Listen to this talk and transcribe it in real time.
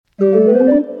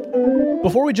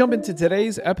Before we jump into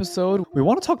today's episode, we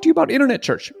want to talk to you about Internet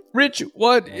Church. Rich,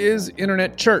 what is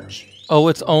Internet Church? Oh,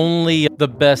 it's only the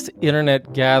best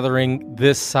internet gathering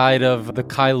this side of the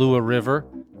Kailua River.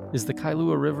 Is the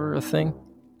Kailua River a thing?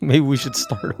 Maybe we should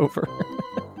start over.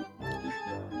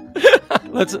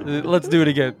 Let's do it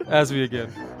again. Ask me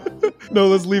again. No,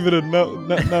 let's leave it in. Now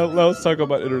let's talk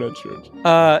about Internet Church.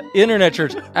 Internet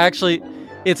Church. Actually,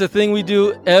 it's a thing we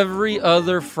do every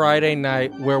other Friday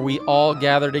night where we all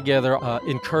gather together,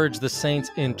 encourage the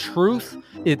saints in truth.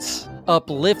 It's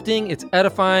uplifting. It's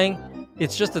edifying.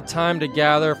 It's just a time to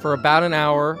gather for about an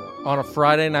hour on a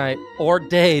Friday night or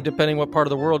day, depending what part of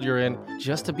the world you're in,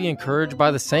 just to be encouraged by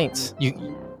the saints.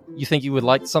 You think you would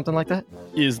like something like that?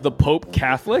 Is the Pope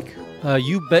Catholic?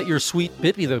 You bet your sweet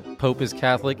bippy the Pope is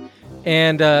Catholic.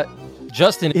 And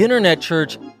Justin, Internet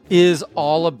Church is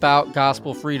all about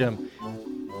gospel freedom.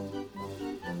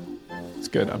 It's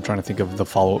good. I'm trying to think of the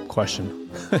follow-up question.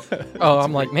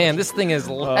 I'm like, man, this thing is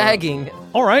lagging.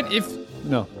 All right.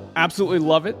 Absolutely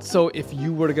love it. So if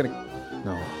you were to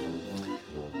No.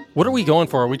 What are we going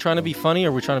for? Are we trying to be funny or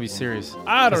are we trying to be serious?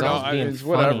 I don't know. It's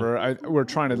whatever. We're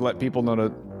trying to let people know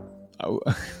to...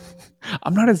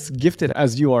 I'm not as gifted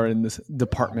as you are in this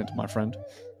department, my friend.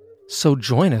 So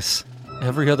join us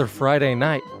every other Friday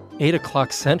night, 8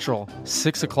 o'clock Central,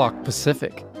 6 o'clock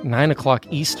Pacific, 9 o'clock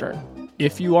Eastern.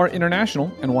 If you are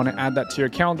international and want to add that to your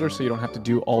calendar so you don't have to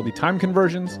do all the time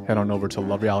conversions, head on over to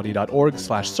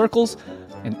lovereality.org/circles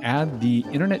and add the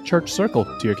Internet Church Circle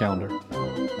to your calendar.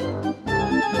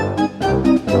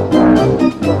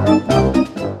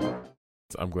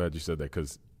 I'm glad you said that,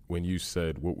 because when you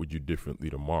said, what would you differently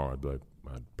tomorrow, I'd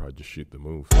probably just shoot the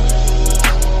move.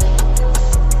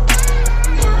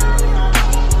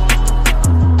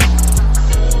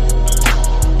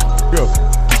 Go.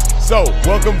 So,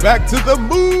 welcome back to the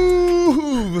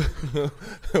move.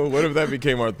 What if that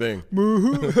became our thing?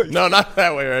 Move. No, not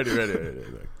that way. Ready.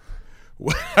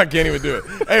 I can't even do it.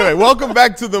 Anyway, welcome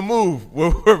back to The Move,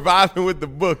 where we're vibing with the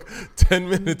book 10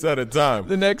 minutes at a time.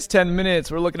 The next 10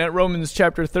 minutes, we're looking at Romans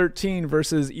chapter 13,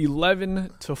 verses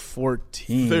 11 to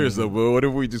 14. Seriously, what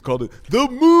if we just called it The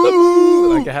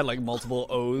Move? Like it had multiple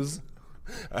O's.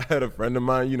 I had a friend of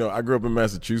mine, I grew up in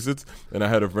Massachusetts, and I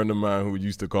had a friend of mine who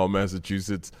used to call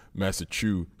Massachusetts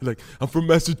Massachu. He's like, I'm from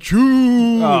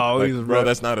Massachusetts. Oh, bro,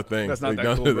 that's not a thing. That's not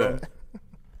that cool, bro.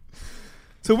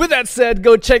 So with that said,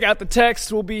 go check out the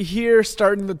text. We'll be here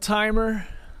starting the timer.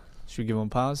 Should we give them a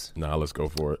pause? Nah, let's go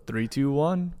for it. 3, 2,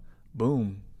 1.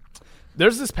 Boom.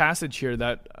 There's this passage here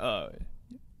that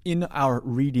in our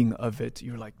reading of it,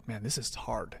 you're like, man, this is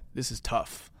hard. This is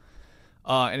tough.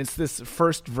 And it's this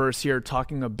first verse here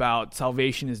talking about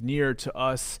salvation is nearer to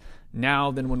us now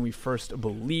than when we first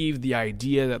believed. The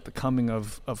idea that the coming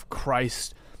of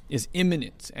Christ is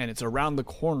imminent and it's around the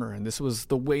corner. And this was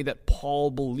the way that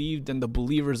Paul believed and the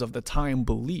believers of the time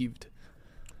believed.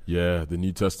 Yeah, the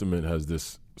New Testament has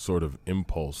this sort of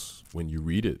impulse when you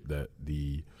read it that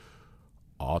the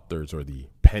authors or the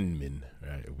penmen,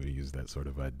 right, we use that sort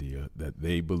of idea, that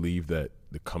they believe that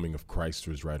the coming of Christ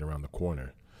was right around the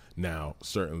corner. Now,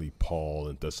 certainly Paul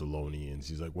in Thessalonians,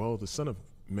 he's like, well, the Son of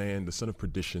Man, the Son of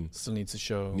Perdition still needs to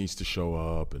show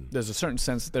up. And there's a certain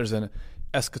sense that there's an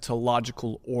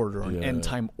eschatological order, an end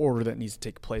time order that needs to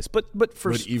take place. But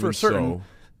for certain,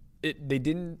 they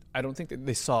didn't. I don't think that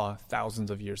they saw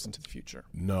thousands of years into the future.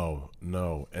 No.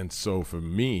 And so for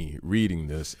me, reading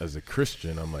this as a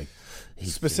Christian, I'm like,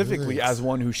 specifically as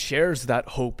one who shares that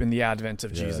hope in the advent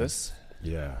of Jesus.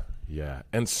 Yeah.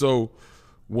 And so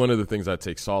one of the things I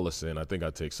take solace in, I think I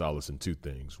take solace in two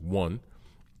things. One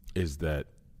is that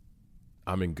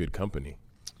I'm in good company.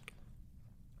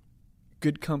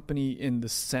 Good company in the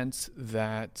sense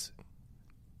that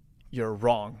you're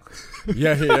wrong.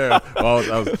 Yeah. Well,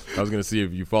 I was going to see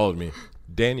if you followed me.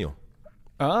 Daniel.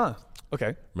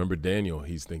 Okay. Remember Daniel?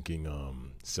 He's thinking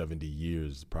 70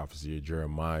 years, prophecy of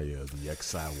Jeremiah, the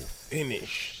exile will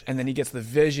finish. And then he gets the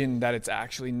vision that it's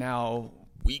actually now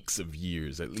weeks of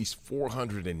years, at least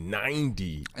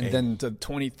 490. And then the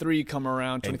 23 come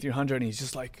around, 2300, and he's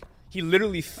just like, he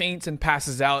literally faints and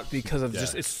passes out because of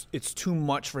just it's too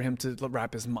much for him to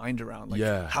wrap his mind around.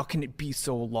 How can it be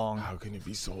so long?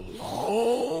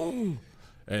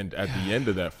 And at the end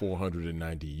of that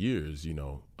 490 years,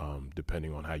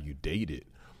 depending on how you date it,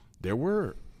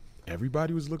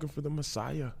 everybody was looking for the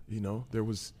Messiah.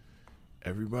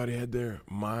 Everybody had their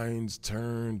minds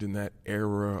turned in that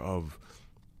era of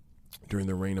during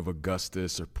the reign of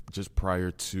Augustus or just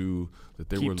prior to that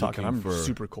they were looking for. I'm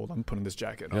super cold. I'm putting this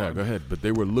jacket on. Yeah, go ahead. But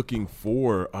they were looking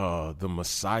for the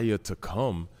Messiah to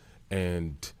come,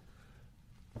 and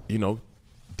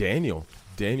Daniel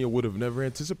Daniel would have never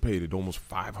anticipated almost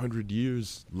 500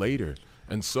 years later.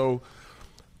 And so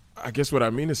I guess what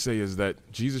I mean to say is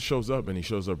that Jesus shows up, and he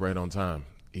shows up right on time,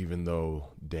 even though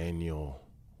Daniel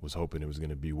was hoping it was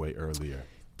going to be way earlier.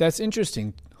 That's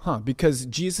interesting, because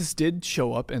Jesus did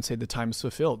show up and say the time is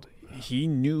fulfilled. He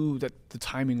knew that the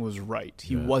timing was right.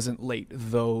 He wasn't late,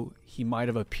 though he might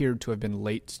have appeared to have been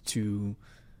late to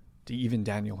even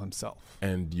Daniel himself.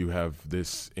 And you have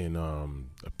this in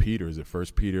Peter, is it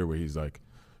First Peter, where he's like,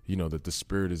 that the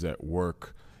Spirit is at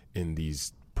work in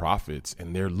these prophets,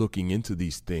 and they're looking into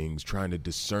these things, trying to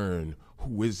discern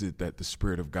who is it that the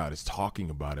Spirit of God is talking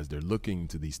about as they're looking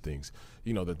into these things.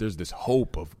 That there's this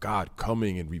hope of God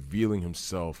coming and revealing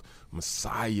himself.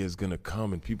 Messiah is going to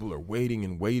come, and people are waiting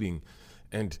and waiting.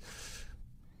 And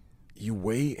you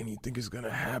wait and you think it's going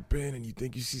to happen, and you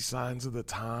think you see signs of the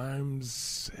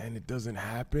times, and it doesn't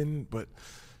happen. But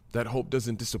that hope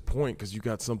doesn't disappoint because you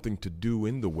got something to do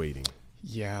in the waiting.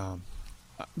 Yeah.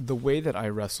 The way that I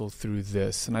wrestle through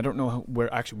this, and I don't know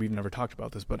where, actually we've never talked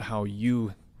about this, but how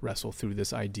you wrestle through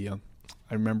this idea.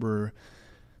 I remember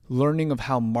learning of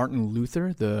how Martin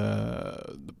Luther,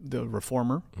 the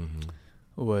reformer,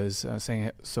 was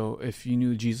saying, so if you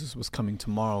knew Jesus was coming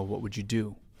tomorrow, what would you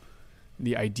do?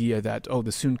 The idea that,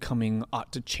 the soon coming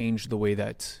ought to change the way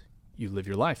that you live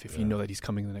your life. If you know that he's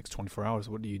coming in the next 24 hours,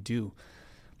 what do you do?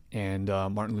 And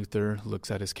Martin Luther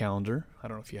looks at his calendar. I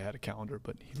don't know if he had a calendar,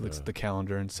 but he looks at the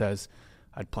calendar and says,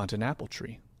 I'd plant an apple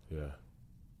tree. Yeah.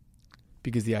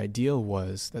 Because the idea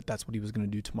was that that's what he was going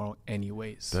to do tomorrow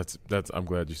anyways. I'm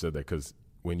glad you said that, because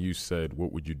when you said,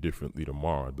 what would you differently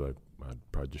tomorrow? I'd be like, I'd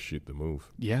probably just shoot the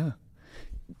move. Yeah.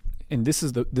 And this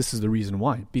is the reason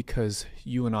why, because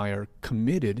you and I are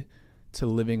committed to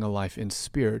living a life in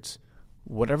spirit,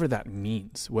 whatever that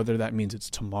means, whether that means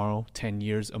it's tomorrow, 10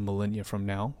 years, a millennia from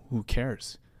now, who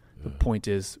cares? Yeah. The point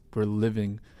is we're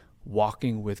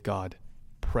walking with God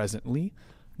presently.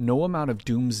 No amount of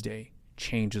doomsday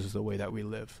changes the way that we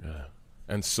live. Yeah.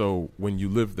 And so when you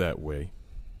live that way,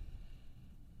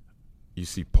 you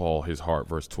see Paul, his heart,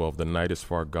 verse 12, the night is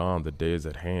far gone, the day is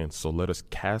at hand. So let us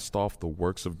cast off the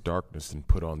works of darkness and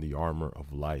put on the armor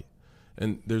of light.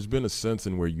 And there's been a sense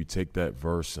in where you take that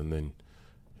verse and then,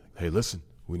 hey, listen,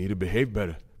 we need to behave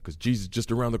better because Jesus is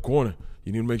just around the corner.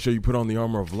 You need to make sure you put on the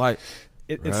armor of light.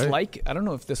 It's like, I don't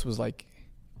know if this was like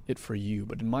it for you,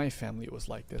 but in my family it was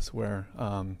like this, where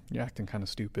you're acting kind of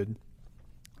stupid.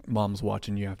 Mom's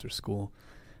watching you after school,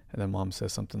 and then mom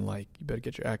says something like, you better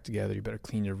get your act together, you better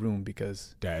clean your room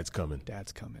because Dad's coming.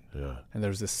 Yeah. And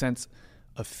there's this sense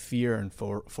of fear and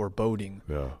foreboding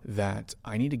that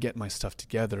I need to get my stuff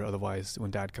together, otherwise when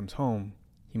Dad comes home,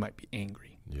 he might be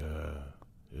angry. Yeah.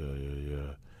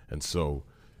 And so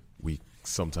we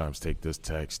sometimes take this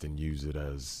text and use it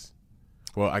as,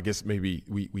 well, I guess maybe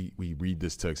we read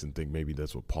this text and think maybe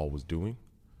that's what Paul was doing.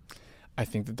 I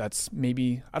think that's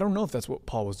maybe, I don't know if that's what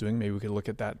Paul was doing. Maybe we could look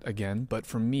at that again. But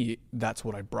for me, that's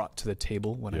what I brought to the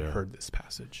table when I heard this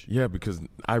passage. Yeah, because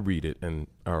I read it and,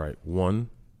 all right, one,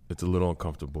 it's a little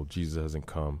uncomfortable. Jesus hasn't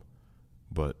come.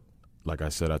 But like I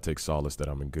said, I take solace that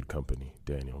I'm in good company,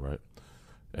 Daniel, right?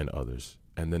 And others.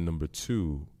 And then number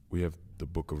two, we have the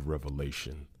book of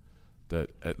Revelation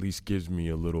that at least gives me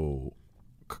a little,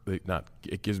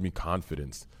 it gives me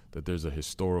confidence that there's a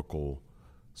historical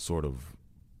sort of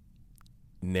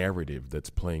narrative that's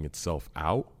playing itself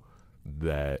out,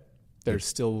 that there's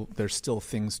still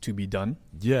things to be done.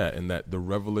 Yeah, and that the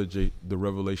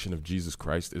revelation of Jesus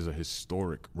Christ is a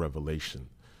historic revelation,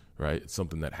 right? It's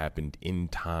something that happened in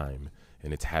time,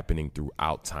 and it's happening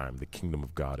throughout time. The kingdom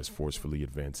of God is forcefully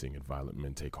advancing, and violent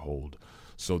men take hold,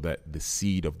 so that the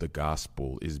seed of the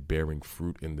gospel is bearing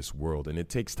fruit in this world. And it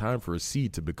takes time for a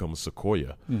seed to become a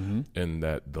sequoia. And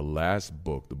that the last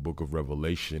book, the book of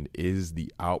Revelation, is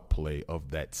the outplay of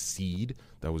that seed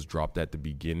that was dropped at the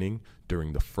beginning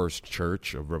during the first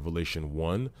church of Revelation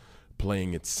 1,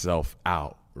 playing itself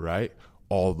out, right?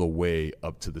 All the way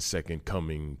up to the second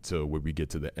coming, to where we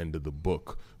get to the end of the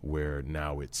book, where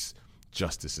now it's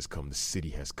justice has come, the city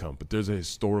has come. But there's a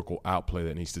historical outplay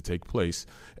that needs to take place,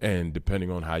 and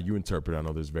depending on how you interpret, I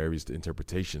know there's various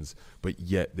interpretations, but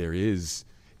yet there is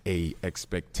a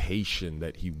expectation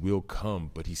that he will come,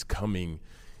 but he's coming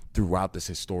throughout this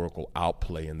historical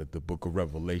outplay, and that the book of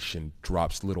Revelation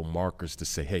drops little markers to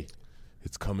say, hey,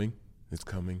 it's coming,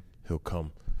 he'll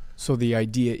come. So the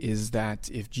idea is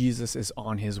that if Jesus is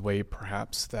on his way,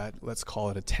 perhaps that, let's call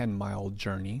it a 10-mile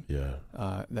journey,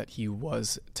 that he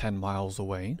was 10 miles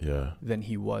away, then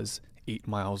he was 8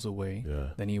 miles away,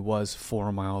 then he was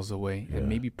 4 miles away, and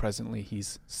maybe presently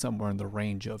he's somewhere in the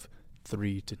range of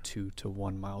 3 to 2 to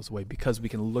 1 miles away, because we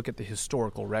can look at the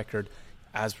historical record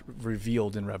as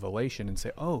revealed in Revelation and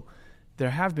say, oh,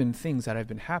 there have been things that have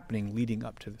been happening leading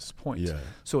up to this point. Yeah.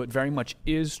 So it very much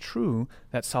is true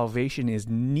that salvation is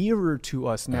nearer to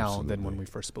us now Absolutely. than when we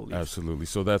first believed. Absolutely.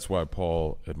 So that's why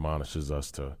Paul admonishes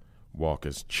us to walk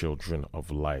as children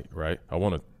of light, right? I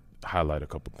want to highlight a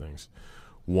couple things.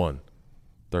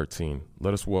 1:13.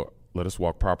 Let us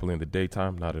walk properly in the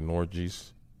daytime, not in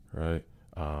orgies, right?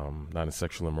 Not in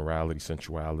sexual immorality,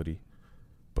 sensuality.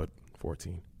 But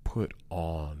 14, put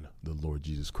on the Lord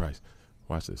Jesus Christ.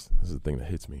 Watch this. This is the thing that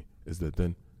hits me, is that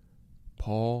then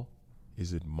Paul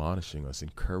is admonishing us,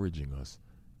 encouraging us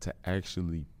to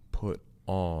actually put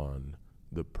on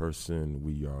the person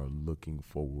we are looking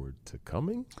forward to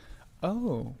coming.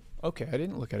 Oh, okay. I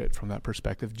didn't look at it from that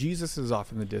perspective. Jesus is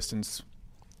off in the distance,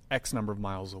 X number of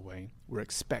miles away. We're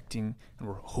expecting and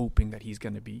we're hoping that he's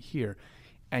going to be here.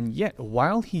 And yet,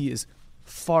 while he is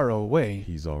far away,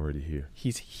 He's already here.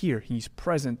 he's here. He's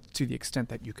present to the extent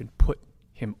that you can put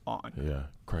him on. Yeah.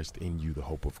 Christ in you, the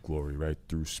hope of glory, right?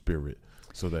 Through spirit.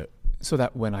 So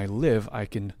that when I live, I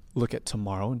can look at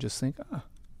tomorrow and just think,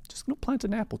 just going to plant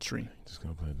an apple tree just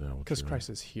going to plant down. because Christ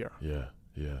is here. Yeah.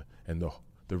 Yeah. And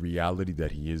the reality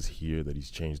that he is here, that he's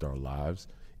changed our lives,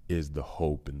 is the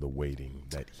hope and the waiting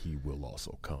that he will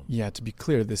also come. Yeah, to be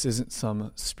clear, this isn't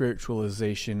some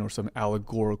spiritualization or some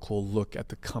allegorical look at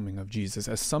the coming of Jesus,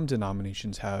 as some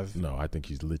denominations have. No, I think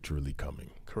he's literally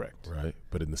coming. Correct. Right?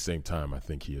 But in the same time, I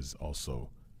think he has also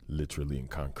literally and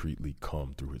concretely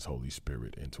come through his Holy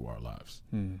Spirit into our lives.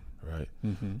 Right?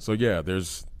 Mm-hmm. So yeah,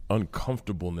 there's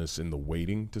uncomfortableness in the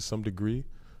waiting to some degree,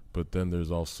 but then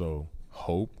there's also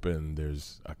hope and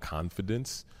there's a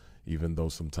confidence, even though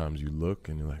sometimes you look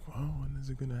and you're like, oh, when is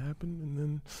it going to happen? And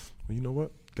then, well, you know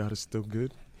what? God is still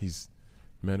good. He's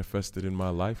manifested in my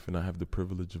life, and I have the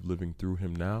privilege of living through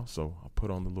him now. So I'll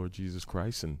put on the Lord Jesus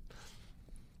Christ and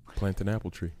plant an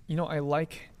apple tree. You know, I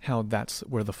like how that's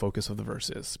where the focus of the verse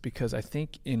is, because I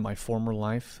think in my former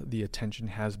life, the attention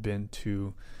has been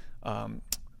to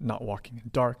not walking in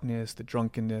darkness, the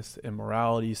drunkenness, the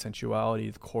immorality, sensuality,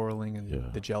 the quarreling,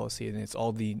 and the jealousy, and it's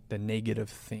all the negative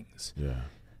things. Yeah.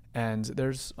 And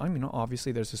there's,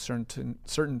 obviously there's a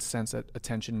certain sense that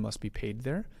attention must be paid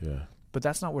there. Yeah. But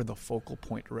that's not where the focal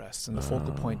point rests. And the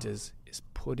focal point is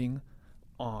putting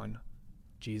on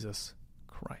Jesus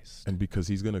Christ. And because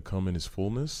he's going to come in his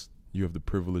fullness, you have the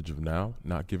privilege of now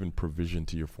not giving provision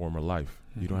to your former life.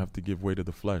 You don't have to give way to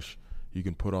the flesh. You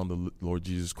can put on the Lord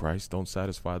Jesus Christ. Don't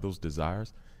satisfy those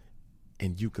desires.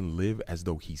 And you can live as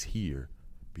though he's here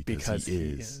because he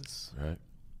is. Right?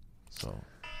 So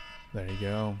there you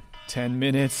go. 10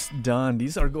 minutes done.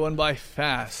 These are going by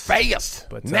fast. Fast.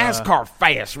 But NASCAR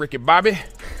fast, Ricky Bobby.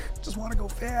 Just want to go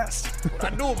fast. What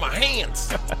I do with my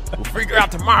hands. We'll figure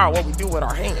out tomorrow what we do with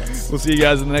our hands. We'll see you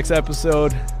guys in the next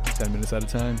episode. 10 minutes at a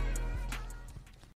time.